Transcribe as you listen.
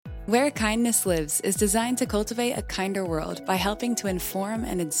Where Kindness Lives is designed to cultivate a kinder world by helping to inform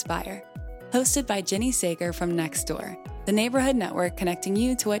and inspire. Hosted by Jenny Sager from Nextdoor, the neighborhood network connecting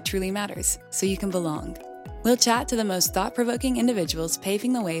you to what truly matters so you can belong. We'll chat to the most thought-provoking individuals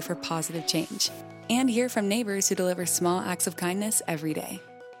paving the way for positive change and hear from neighbors who deliver small acts of kindness every day.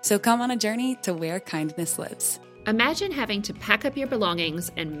 So come on a journey to where kindness lives. Imagine having to pack up your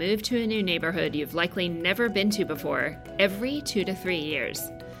belongings and move to a new neighborhood you've likely never been to before every 2 to 3 years.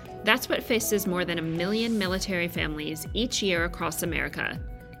 That's what faces more than 1 million military families each year across America.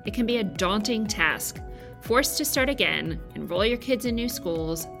 It can be a daunting task. Forced to start again, enroll your kids in new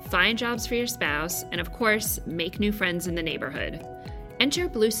schools, find jobs for your spouse, and of course, make new friends in the neighborhood. Enter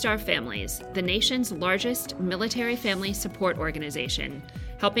Blue Star Families, the nation's largest military family support organization,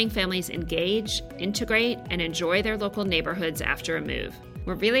 helping families engage, integrate, and enjoy their local neighborhoods after a move.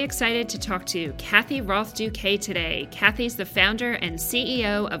 We're really excited to talk to Kathy Roth-Douquet today. Kathy's the founder and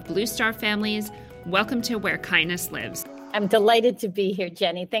CEO of Blue Star Families. Welcome to Where Kindness Lives. I'm delighted to be here,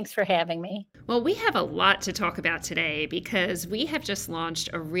 Jenny. Thanks for having me. Well, we have a lot to talk about today because we have just launched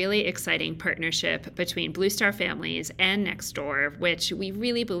a really exciting partnership between Blue Star Families and Nextdoor, which we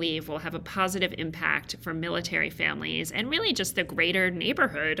really believe will have a positive impact for military families and really just the greater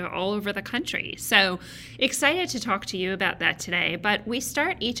neighborhood all over the country. So excited to talk to you about that today. But we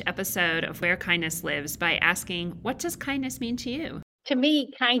start each episode of Where Kindness Lives by asking, what does kindness mean to you? To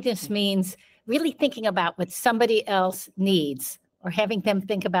me, kindness means really thinking about what somebody else needs or having them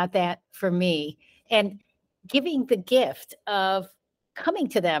think about that for me and giving the gift of coming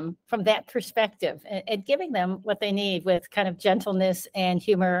to them from that perspective and giving them what they need with kind of gentleness and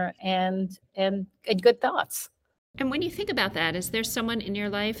humor and good thoughts. And when you think about that, is there someone in your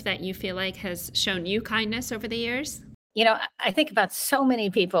life that you feel like has shown you kindness over the years? You know, I think about so many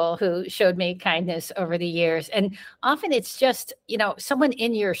people who showed me kindness over the years. And often it's just, someone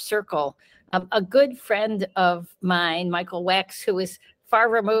in your circle. A good friend of mine, Michael Wex, who is far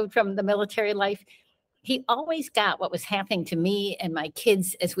removed from the military life, he always got what was happening to me and my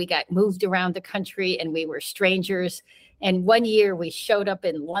kids as we got moved around the country and we were strangers. And one year we showed up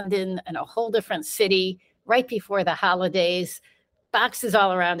in London, in a whole different city, right before the holidays, boxes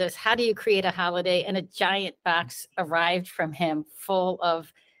all around us. How do you create a holiday? And a giant box arrived from him full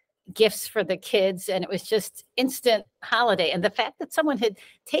of gifts for the kids. And it was just instant holiday. And the fact that someone had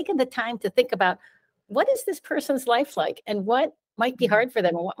taken the time to think about what is this person's life like and what might be hard for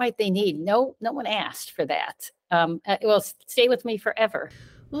them and what might they need. No one asked for that. It will stay with me forever.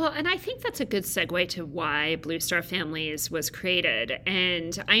 Well, and I think that's a good segue to why Blue Star Families was created.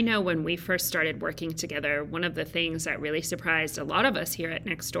 And I know when we first started working together, one of the things that really surprised a lot of us here at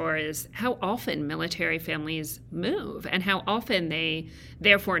Nextdoor is how often military families move and how often they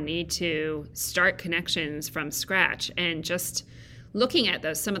therefore need to start connections from scratch. And just looking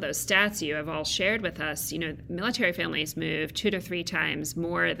at some of those stats you have all shared with us, military families move 2 to 3 times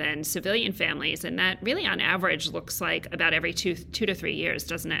more than civilian families. And that really on average looks like about every two to 3 years,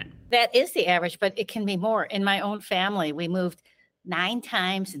 doesn't it? That is the average, but it can be more. In my own family, we moved 9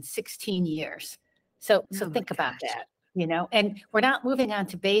 times in 16 years. So think about that, and we're not moving on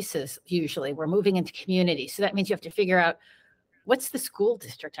to bases usually. We're moving into communities. So that means you have to figure out what's the school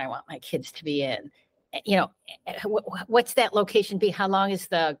district I want my kids to be in. What's that location be? How long is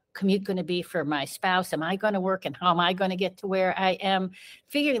the commute going to be for my spouse? Am I going to work and how am I going to get to where I am?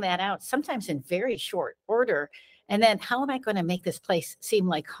 Figuring that out sometimes in very short order. And then how am I going to make this place seem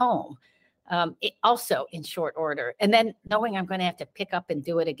like home? Also in short order. And then knowing I'm going to have to pick up and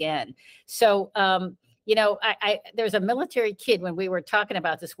do it again. So, there's a military kid when we were talking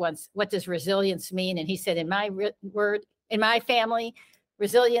about this once, what does resilience mean? And he said, in my family,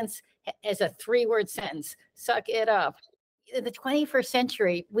 resilience as a 3-word sentence, suck it up. In the 21st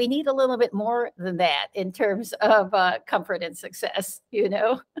century, we need a little bit more than that in terms of comfort and success,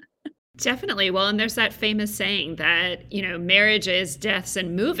 Definitely. Well, and there's that famous saying that, marriages, deaths,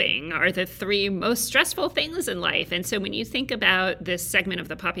 and moving are the 3 most stressful things in life. And so when you think about this segment of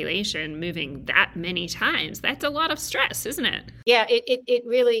the population moving that many times, that's a lot of stress, isn't it? Yeah, it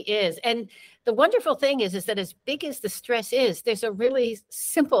really is. And the wonderful thing is that as big as the stress is, there's a really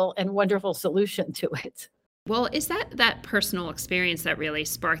simple and wonderful solution to it. Well, is that personal experience that really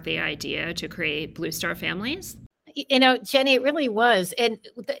sparked the idea to create Blue Star Families? Jenny, it really was. And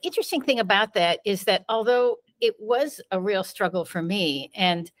the interesting thing about that is that although it was a real struggle for me,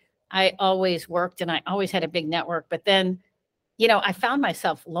 and I always worked and I always had a big network, but then, I found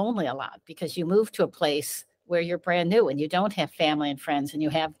myself lonely a lot because you move to a place where you're brand new and you don't have family and friends and you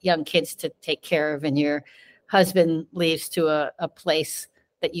have young kids to take care of and your husband leaves to a place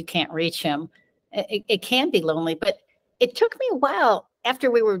that you can't reach him. It can be lonely, but it took me a while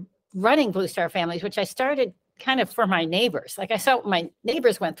after we were running Blue Star Families, which I started kind of for my neighbors. Like I saw what my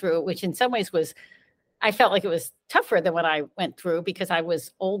neighbors went through, which in some ways I felt like it was tougher than what I went through because I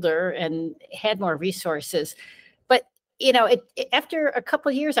was older and had more resources. But, after a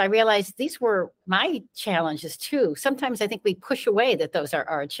couple of years, I realized these were my challenges too. Sometimes I think we push away that those are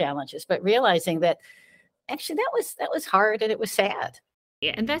our challenges, but realizing that actually that was hard and it was sad.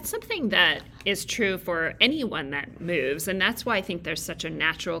 Yeah, and that's something that is true for anyone that moves. And that's why I think there's such a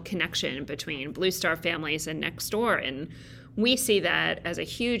natural connection between Blue Star Families and Nextdoor. And we see that as a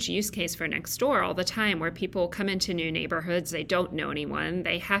huge use case for Nextdoor all the time, where people come into new neighborhoods, they don't know anyone,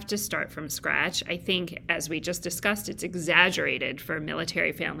 they have to start from scratch. I think, as we just discussed, it's exaggerated for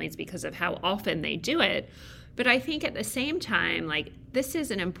military families because of how often they do it. But I think at the same time, like, this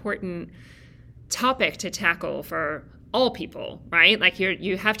is an important topic to tackle for all people, right? Like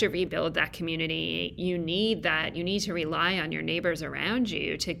you have to rebuild that community. You need to rely on your neighbors around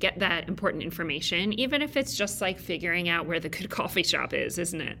you to get that important information, even if it's just like figuring out where the good coffee shop is,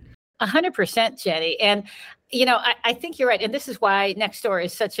 isn't it? 100%, Jenny. And, I think you're right. And this is why Nextdoor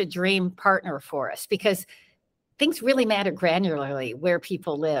is such a dream partner for us, because things really matter granularly where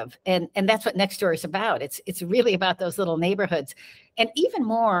people live. And that's what Nextdoor is about. It's really about those little neighborhoods. And even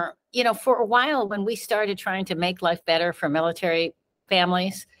more, for a while when we started trying to make life better for military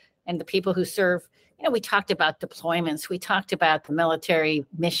families and the people who serve, we talked about deployments, we talked about the military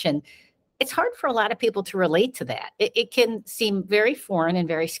mission. It's hard for a lot of people to relate to that. It can seem very foreign and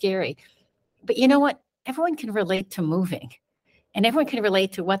very scary. But you know what? Everyone can relate to moving. And everyone can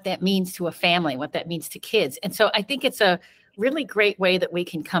relate to what that means to a family, what that means to kids. And so I think it's a really great way that we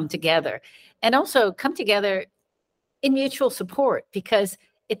can come together, and also come together in mutual support, because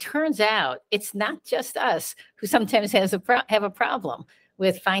it turns out it's not just us who sometimes have a problem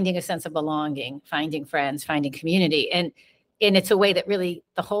with finding a sense of belonging, finding friends, finding community. And it's a way that really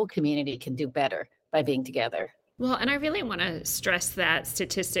the whole community can do better by being together. Well, and I really want to stress that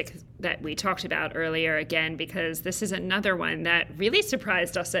statistic that we talked about earlier again, because this is another one that really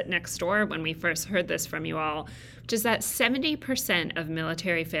surprised us at Nextdoor when we first heard this from you all, which is that 70% of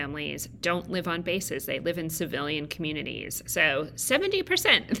military families don't live on bases. They live in civilian communities. So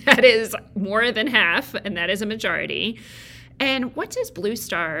 70%, that is more than half, and that is a majority. And what does Blue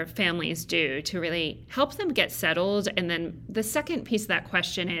Star Families do to really help them get settled? And then the second piece of that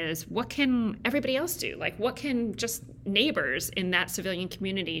question is, what can everybody else do? Like, what can just neighbors in that civilian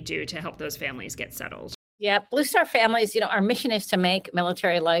community do to help those families get settled? Yeah, Blue Star Families, our mission is to make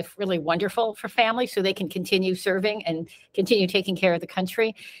military life really wonderful for families so they can continue serving and continue taking care of the country.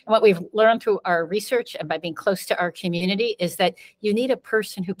 And what we've learned through our research and by being close to our community is that you need a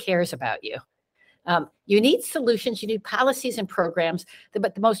person who cares about you. You need solutions, you need policies and programs,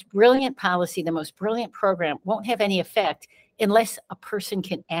 but the most brilliant policy, the most brilliant program won't have any effect unless a person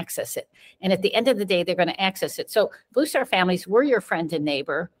can access it. And at the end of the day, they're going to access it. So Blue Star Families, we're your friend and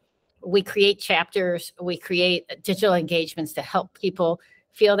neighbor. We create chapters, we create digital engagements to help people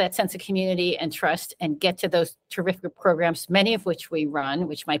feel that sense of community and trust and get to those terrific programs, many of which we run,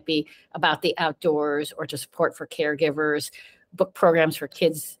 which might be about the outdoors or to support for caregivers, book programs for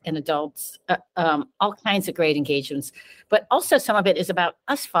kids and adults, all kinds of great engagements. But also some of it is about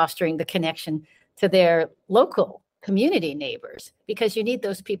us fostering the connection to their local community neighbors, because you need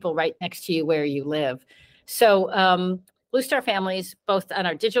those people right next to you where you live. So Blue Star Families, both on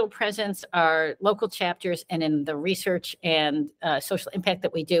our digital presence, our local chapters, and in the research and social impact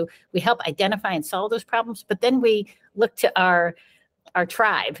that we do, we help identify and solve those problems. But then we look to our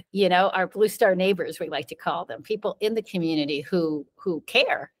tribe, our Blue Star neighbors, we like to call them, people in the community who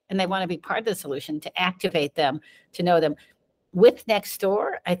care and they want to be part of the solution, to activate them, to know them. With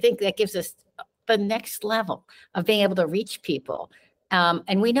Nextdoor, I think that gives us the next level of being able to reach people.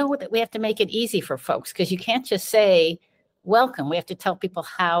 And we know that we have to make it easy for folks, because you can't just say, welcome. We have to tell people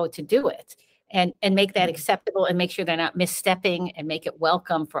how to do it and make that acceptable and make sure they're not misstepping, and make it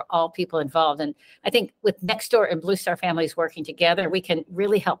welcome for all people involved. And I think with Nextdoor and Blue Star Families working together, we can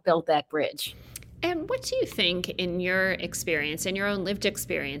really help build that bridge. And what do you think, in your experience, in your own lived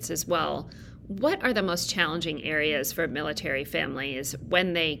experience as well, what are the most challenging areas for military families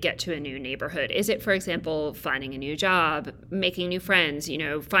when they get to a new neighborhood? Is it, for example, finding a new job, making new friends,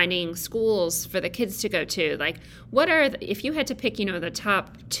 finding schools for the kids to go to? Like, what are, if you had to pick, the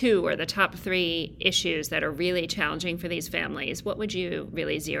top 2 or the top 3 issues that are really challenging for these families, what would you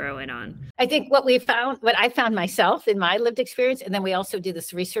really zero in on? I think what I found myself in my lived experience, and then we also do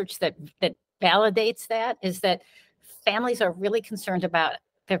this research that validates that, is that families are really concerned about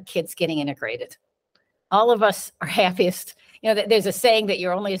their kids getting integrated. All of us are happiest. There's a saying that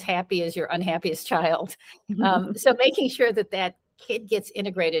you're only as happy as your unhappiest child. So making sure that kid gets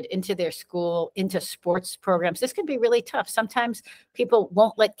integrated into their school, into sports programs, this can be really tough. Sometimes people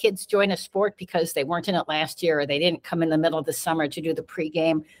won't let kids join a sport because they weren't in it last year, or they didn't come in the middle of the summer to do the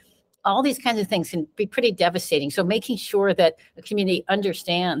pregame. All these kinds of things can be pretty devastating. So making sure that the community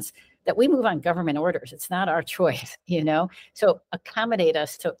understands that we move on government orders. It's not our choice, So accommodate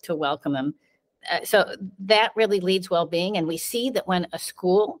us to welcome them. So that really leads well-being. And we see that when a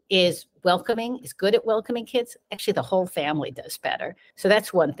school is welcoming, is good at welcoming kids, actually the whole family does better. So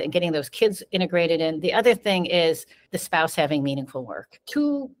that's one thing, getting those kids integrated in. The other thing is the spouse having meaningful work.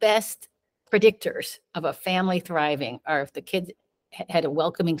 Two best predictors of a family thriving are if the kids had a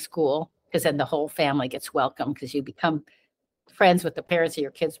welcoming school, because then the whole family gets welcome because you become friends with the parents of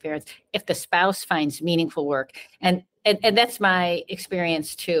your kids' parents. If the spouse finds meaningful work, and that's my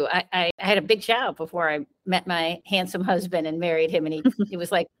experience too. I had a big job before I met my handsome husband and married him, and it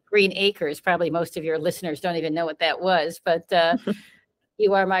was like Green Acres. Probably most of your listeners don't even know what that was, but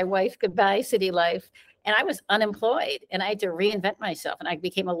you are my wife, goodbye, city life. And I was unemployed, and I had to reinvent myself, and I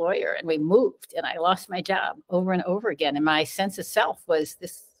became a lawyer, and we moved, and I lost my job over and over again. And my sense of self was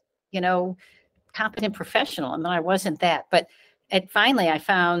this, competent professional, and then I wasn't that. But finally, I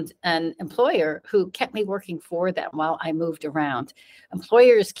found an employer who kept me working for them while I moved around.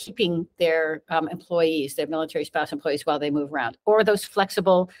 Employers keeping their employees, their military spouse employees, while they move around, or those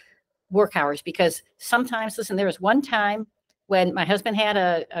flexible work hours. Because sometimes, listen, there was one time when my husband had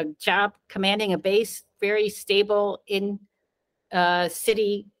a job commanding a base, very stable in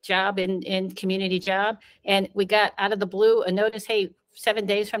city job, in community job. And we got out of the blue a notice, hey, 7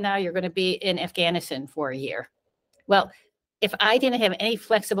 days from now, you're going to be in Afghanistan for a year. Well, if I didn't have any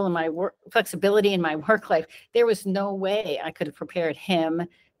flexibility in my work life, there was no way I could have prepared him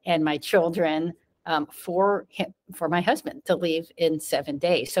and my children for my husband to leave in 7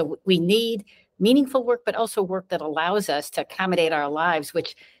 days. So we need meaningful work, but also work that allows us to accommodate our lives,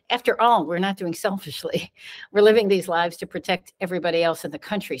 which, after all, we're not doing selfishly. We're living these lives to protect everybody else in the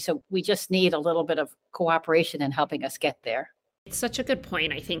country. So we just need a little bit of cooperation in helping us get there. It's such a good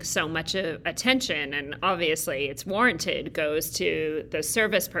point. I think so much of attention, and obviously it's warranted, goes to the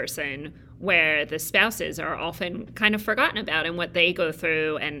service person, where the spouses are often kind of forgotten about, and what they go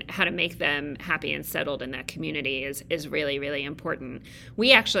through and how to make them happy and settled in that community is really, really important.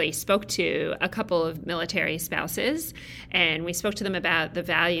 We actually spoke to a couple of military spouses, and we spoke to them about the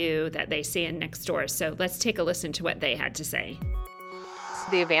value that they see in Nextdoor. So let's take a listen to what they had to say.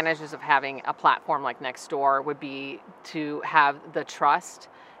 The advantages of having a platform like Nextdoor would be to have the trust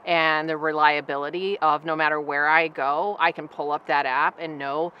and the reliability of, no matter where I go, I can pull up that app and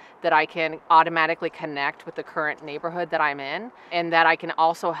know that I can automatically connect with the current neighborhood that I'm in, and that I can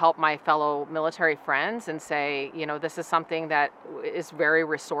also help my fellow military friends and say, this is something that is very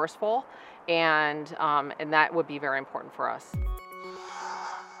resourceful, and that would be very important for us.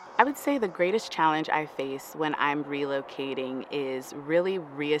 I would say the greatest challenge I face when I'm relocating is really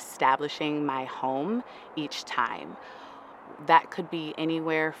reestablishing my home each time. That could be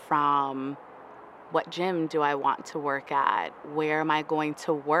anywhere from, what gym do I want to work at? Where am I going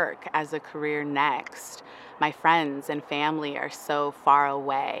to work as a career next? My friends and family are so far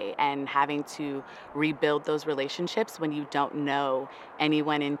away, and having to rebuild those relationships when you don't know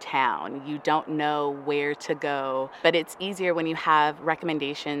anyone in town, you don't know where to go. But it's easier when you have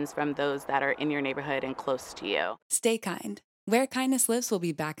recommendations from those that are in your neighborhood and close to you. Stay kind. Where Kindness Lives will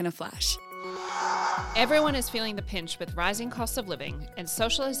be back in a flash. Everyone is feeling the pinch with rising costs of living, and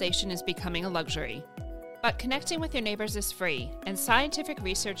socialization is becoming a luxury. But connecting with your neighbors is free, and scientific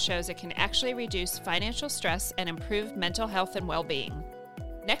research shows it can actually reduce financial stress and improve mental health and well-being.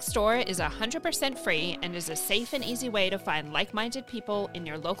 Nextdoor is 100% free and is a safe and easy way to find like-minded people in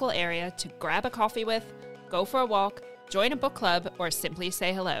your local area to grab a coffee with, go for a walk, join a book club, or simply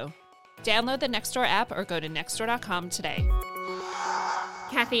say hello. Download the Nextdoor app or go to nextdoor.com today.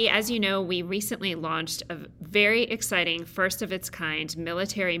 Kathy, as you know, we recently launched a very exciting first-of-its-kind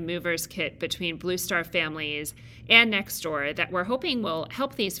military movers kit between Blue Star Families and Nextdoor that we're hoping will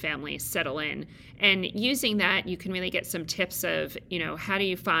help these families settle in. And using that, you can really get some tips of, how do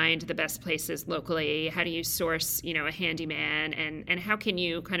you find the best places locally? How do you source, a handyman? And how can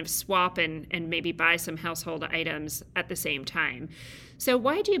you kind of swap and maybe buy some household items at the same time? So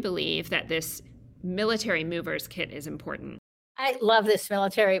why do you believe that this military movers kit is important? I love this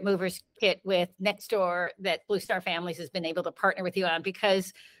military movers kit with Nextdoor that Blue Star Families has been able to partner with you on,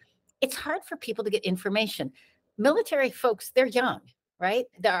 because it's hard for people to get information. Military folks, they're young, right?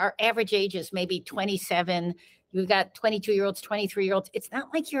 Our average age is maybe 27. You've got 22-year-olds, 23-year-olds. It's not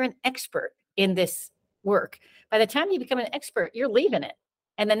like you're an expert in this work. By the time you become an expert, you're leaving it.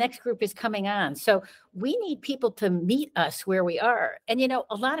 and the next group is coming on. So we need people to meet us where we are. And,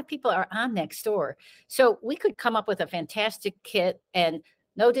 a lot of people are on Nextdoor. So we could come up with a fantastic kit, and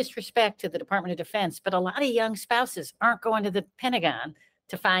no disrespect to the Department of Defense, but a lot of young spouses aren't going to the Pentagon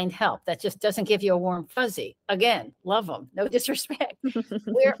to find help. That just doesn't give you a warm fuzzy. Again, love them, no disrespect.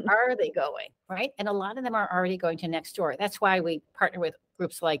 Where are they going, right? And a lot of them are already going to Nextdoor. That's why we partner with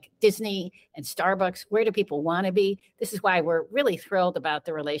groups like Disney and Starbucks. Where do people want to be? This is why we're really thrilled about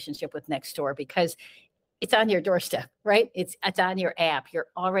the relationship with Nextdoor, because it's on your doorstep, right? It's on your app. You're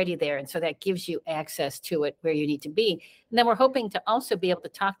already there. And so that gives you access to it where you need to be. And then we're hoping to also be able to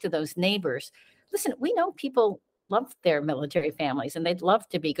talk to those neighbors. Listen, we know people love their military families and they'd love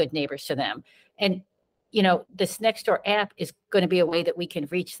to be good neighbors to them. And, this Nextdoor app is going to be a way that we can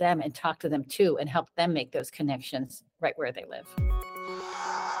reach them and talk to them too, and help them make those connections right where they live.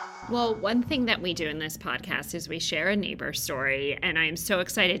 Well, one thing that we do in this podcast is we share a neighbor story, and I'm so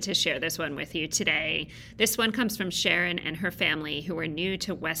excited to share this one with you today. This one comes from Sharon and her family, who are new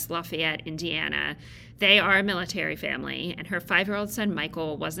to West Lafayette, Indiana. They are a military family, and her 5-year-old son,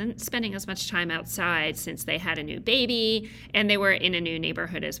 Michael, wasn't spending as much time outside since they had a new baby, and they were in a new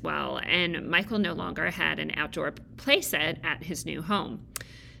neighborhood as well. And Michael no longer had an outdoor playset at his new home.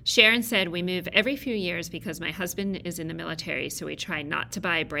 Sharon said, we move every few years because my husband is in the military, so we try not to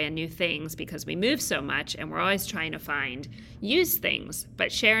buy brand new things because we move so much and we're always trying to find used things.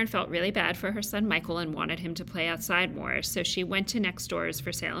 But Sharon felt really bad for her son Michael and wanted him to play outside more, so she went to Nextdoor's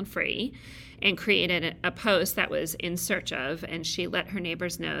For Sale and Free and created a post that was in search of, and she let her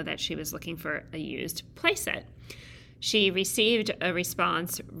neighbors know that she was looking for a used playset. She received a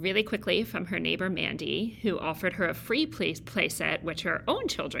response really quickly from her neighbor, Mandy, who offered her a free playset, which her own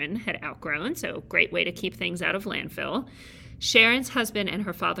children had outgrown, so great way to keep things out of landfill. Sharon's husband and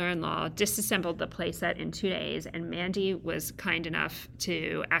her father-in-law disassembled the playset in 2 days, and Mandy was kind enough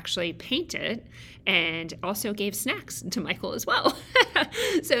to actually paint it and also gave snacks to Michael as well.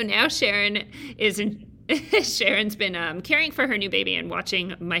 So now Sharon is Sharon's been caring for her new baby and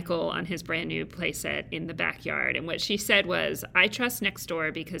watching Michael on his brand new playset in the backyard. And what she said was, I trust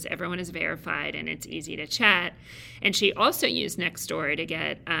Nextdoor because everyone is verified and it's easy to chat. And she also used Nextdoor to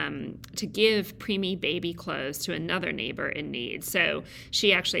get to give preemie baby clothes to another neighbor in need. So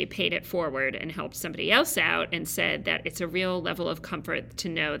she actually paid it forward and helped somebody else out, and said that it's a real level of comfort to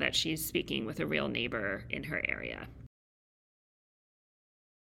know that she's speaking with a real neighbor in her area.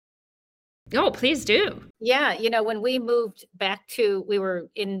 Oh, please do. Yeah. When we moved back we were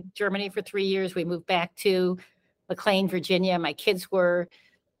in Germany for 3 years. We moved back to McLean, Virginia. My kids were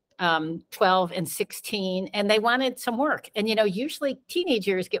 12 and 16, and they wanted some work. And, usually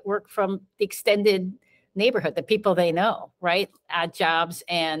teenagers get work from the extended neighborhood, the people they know, right? Odd jobs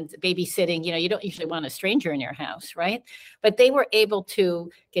and babysitting. You don't usually want a stranger in your house, right? But they were able to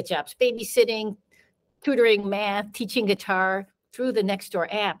get jobs babysitting, tutoring, math, teaching guitar, through the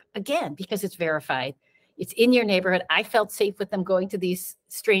Nextdoor app, again, because it's verified. It's in your neighborhood. I felt safe with them going to these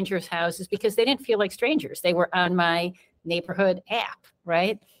strangers' houses because they didn't feel like strangers. They were on my neighborhood app,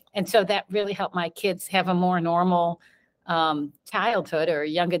 right? And so that really helped my kids have a more normal childhood or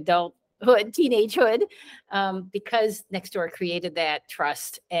young adulthood, teenagehood, because Nextdoor created that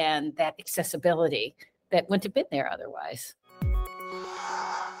trust and that accessibility that wouldn't have been there otherwise.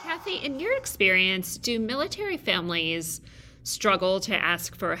 Kathy, in your experience, do military families struggle to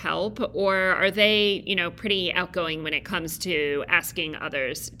ask for help, or are they, pretty outgoing when it comes to asking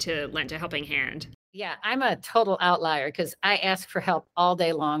others to lend a helping hand? Yeah, I'm a total outlier because I ask for help all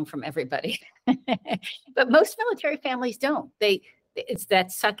day long from everybody. But most military families don't. It's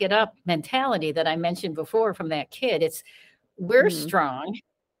that suck it up mentality that I mentioned before from that kid. It's we're strong.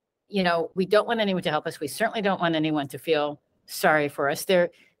 We don't want anyone to help us. We certainly don't want anyone to feel sorry for us. There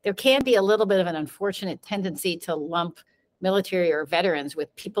can be a little bit of an unfortunate tendency to lump military or veterans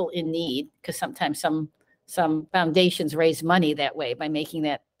with people in need, because sometimes some foundations raise money that way by making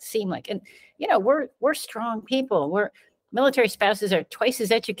that seem like, and we're strong people. Military spouses are twice as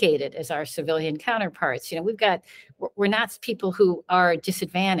educated as our civilian counterparts. We're not people who are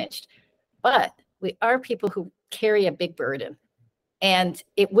disadvantaged, but we are people who carry a big burden. And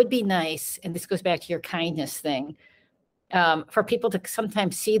it would be nice, and this goes back to your kindness thing, for people to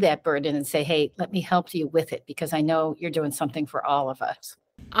sometimes see that burden and say, hey, let me help you with it because I know you're doing something for all of us.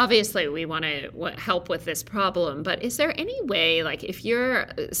 Obviously, we want to help with this problem, but is there any way, like if you're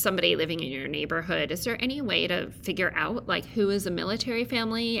somebody living in your neighborhood, is there any way to figure out like who is a military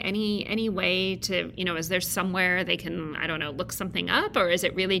family? Any way to, is there somewhere they can, I don't know, look something up, or is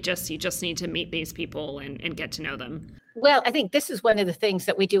it really just you just need to meet these people and get to know them? Well, I think this is one of the things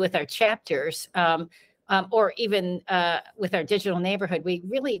that we do with our chapters. or even with our digital neighborhood, we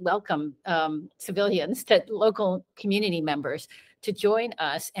really welcome civilians, to local community members, to join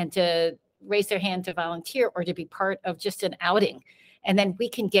us and to raise their hand to volunteer or to be part of just an outing. And then we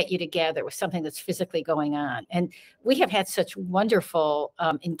can get you together with something that's physically going on. And we have had such wonderful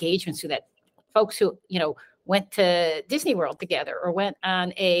engagements with that. Folks who, went to Disney World together or went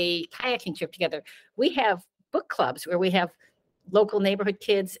on a kayaking trip together. We have book clubs where we have local neighborhood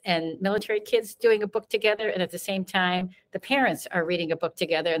kids and military kids doing a book together. And at the same time, the parents are reading a book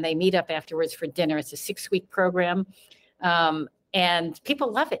together and they meet up afterwards for dinner. It's a 6-week program. And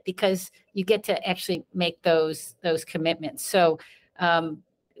people love it because you get to actually make those commitments. So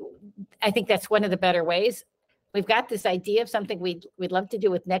I think that's one of the better ways. We've got this idea of something we'd love to do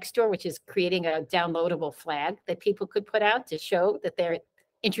with Nextdoor, which is creating a downloadable flag that people could put out to show that they're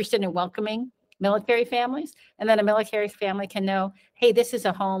interested in welcoming military families. And then a military family can know, hey, this is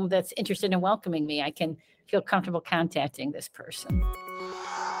a home that's interested in welcoming me. I can feel comfortable contacting this person.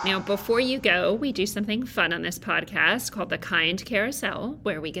 Now, before you go, we do something fun on this podcast called the Kind Carousel,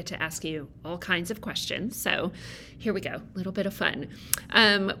 where we get to ask you all kinds of questions. So here we go, a little bit of fun.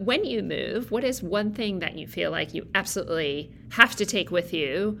 When you move, what is one thing that you feel like you absolutely have to take with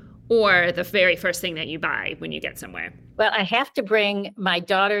you, or the very first thing that you buy when you get somewhere? Well, I have to bring my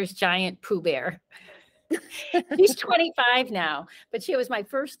daughter's giant Pooh Bear. She's 25 now, but she was my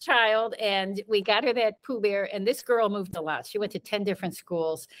first child, and we got her that Pooh Bear. And this girl moved a lot. She went to 10 different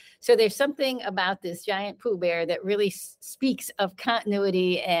schools. So there's something about this giant Pooh Bear that really speaks of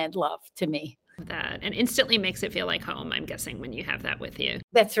continuity and love to me. That and instantly makes it feel like home, I'm guessing, when you have that with you.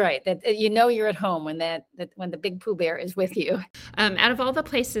 That's right. That you're at home when when the big Pooh Bear is with you. Out of all the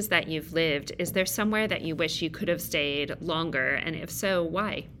places that you've lived, is there somewhere that you wish you could have stayed longer? And if so,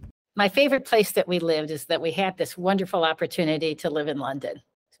 why? My favorite place that we lived is that we had this wonderful opportunity to live in London.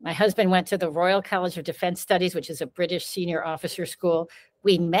 My husband went to the Royal College of Defense Studies, which is a British senior officer school.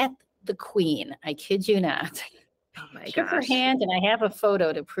 We met the Queen. I kid you not. Oh my gosh. Shook her hand, and I have a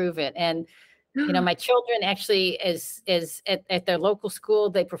photo to prove it. And my children actually, is at their local school,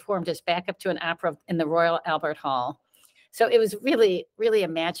 they performed as backup to an opera in the Royal Albert Hall. So it was really, really a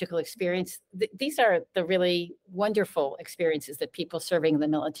magical experience. These are the really wonderful experiences that people serving in the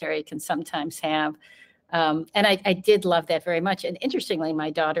military can sometimes have. And I did love that very much. And interestingly, my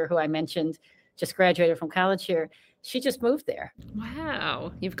daughter, who I mentioned, just graduated from college here, she just moved there.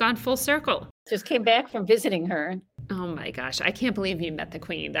 Wow. You've gone full circle. Just came back from visiting her. Oh my gosh. I can't believe you met the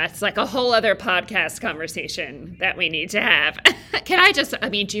Queen. That's like a whole other podcast conversation that we need to have.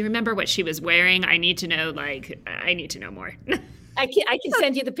 Do you remember what she was wearing? I need to know more. I can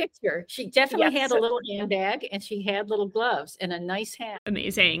send you the picture. She definitely Yes. had a little handbag, and she had little gloves and a nice hat.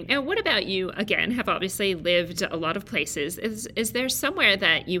 Amazing. And what about you? Again, have obviously lived a lot of places. Is there somewhere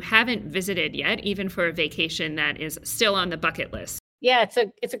that you haven't visited yet, even for a vacation, that is still on the bucket list? Yeah,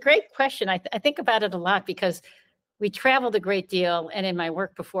 it's a great question. I think about it a lot because we traveled a great deal. And in my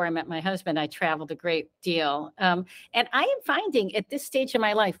work before I met my husband, I traveled a great deal. And I am finding at this stage of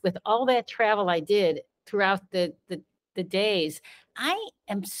my life, with all that travel I did throughout the days, I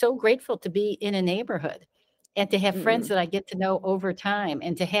am so grateful to be in a neighborhood and to have friends that I get to know over time,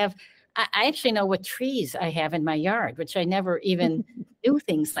 and to have, I actually know what trees I have in my yard, which I never even knew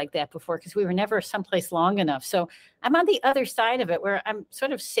things like that before because we were never someplace long enough. So I'm on the other side of it where I'm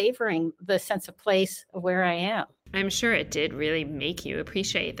sort of savoring the sense of place of where I am. I'm sure it did really make you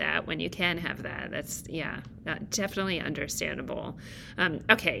appreciate that when you can have that. That's, definitely understandable.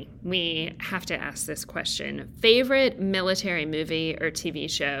 Okay, we have to ask this question. Favorite military movie or TV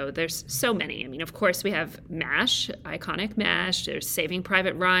show? There's so many. I mean, of course, we have MASH, iconic MASH. There's Saving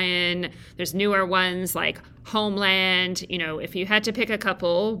Private Ryan. There's newer ones like Homeland. If you had to pick a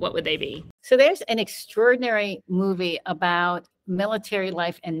couple, what would they be? So there's an extraordinary movie about military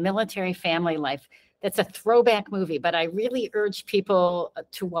life and military family life. That's a throwback movie, but I really urge people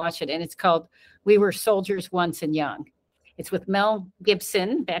to watch it. And it's called We Were Soldiers Once and Young. It's with Mel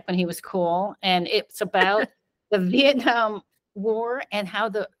Gibson back when he was cool. And it's about the Vietnam War and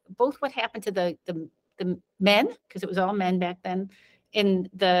how both what happened to the men, because it was all men back then, in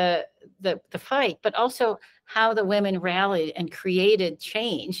the fight, but also how the women rallied and created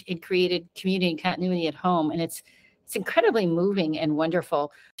change. It created community and continuity at home. And it's incredibly moving and wonderful.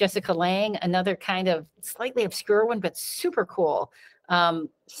 Jessica Lange, another kind of slightly obscure one, but super cool.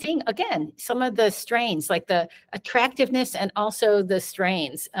 Seeing, again, some of the strains, like the attractiveness and also the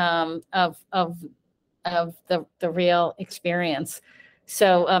strains of the real experience.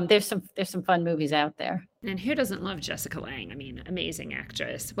 So there's some fun movies out there. And who doesn't love Jessica Lange? I mean, amazing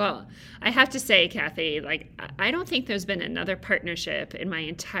actress. Well, I have to say, Kathy, like, I don't think there's been another partnership in my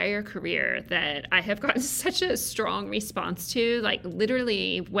entire career that I have gotten such a strong response to. Like,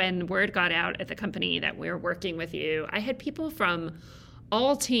 literally, when word got out at the company that we're working with you, I had people from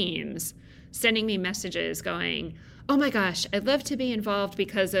all teams sending me messages going, oh my gosh, I'd love to be involved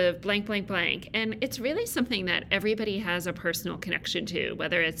because of blank, blank, blank. And it's really something that everybody has a personal connection to,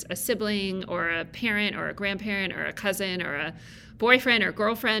 whether it's a sibling or a parent or a grandparent or a cousin or a boyfriend or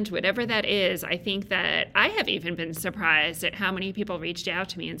girlfriend, whatever that is. I think that I have even been surprised at how many people reached out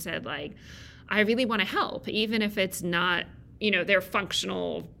to me and said, like, I really want to help, even if it's not, their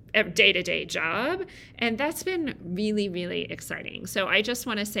functional day-to-day job. And that's been really, really exciting. So I just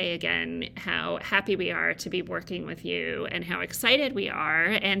want to say again how happy we are to be working with you and how excited we are.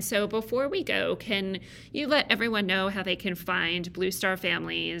 And so before we go, can you let everyone know how they can find Blue Star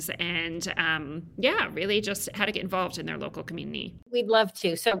Families and really just how to get involved in their local community? We'd love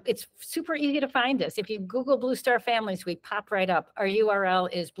to. So it's super easy to find us. If you Google Blue Star Families, we pop right up. Our URL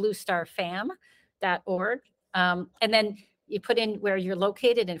is bluestarfam.org. And then you put in where you're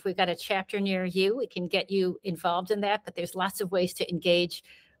located, and if we've got a chapter near you, we can get you involved in that. But there's lots of ways to engage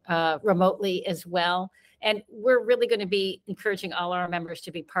remotely as well. And we're really going to be encouraging all our members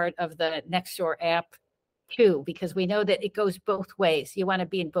to be part of the Nextdoor app too, because we know that it goes both ways. You want to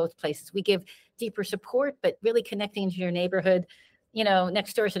be in both places. We give deeper support, but really connecting to your neighborhood.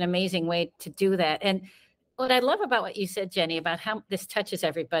 Nextdoor is an amazing way to do that. And what I love about what you said, Jenny, about how this touches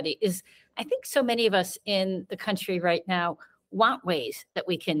everybody is I think so many of us in the country right now want ways that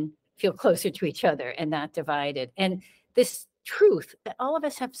we can feel closer to each other and not divided. And this truth that all of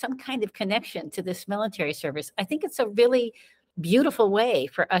us have some kind of connection to this military service, I think it's a really beautiful way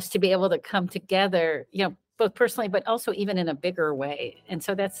for us to be able to come together, both personally, but also even in a bigger way. And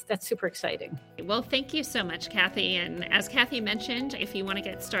so that's super exciting. Well, thank you so much, Kathy. And as Kathy mentioned, if you want to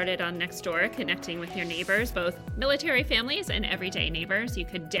get started on Nextdoor, connecting with your neighbors, both military families and everyday neighbors, you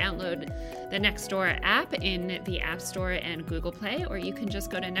could download the Nextdoor app in the App Store and Google Play, or you can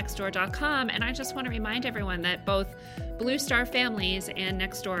just go to nextdoor.com. And I just want to remind everyone that both Blue Star Families and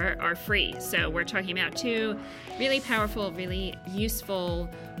Nextdoor are free. So we're talking about two really powerful, really useful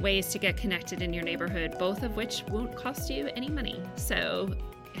ways to get connected in your neighborhood, both of which won't cost you any money. So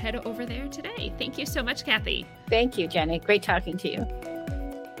head over there today. Thank you so much, Kathy. Thank you, Jenny. Great talking to you.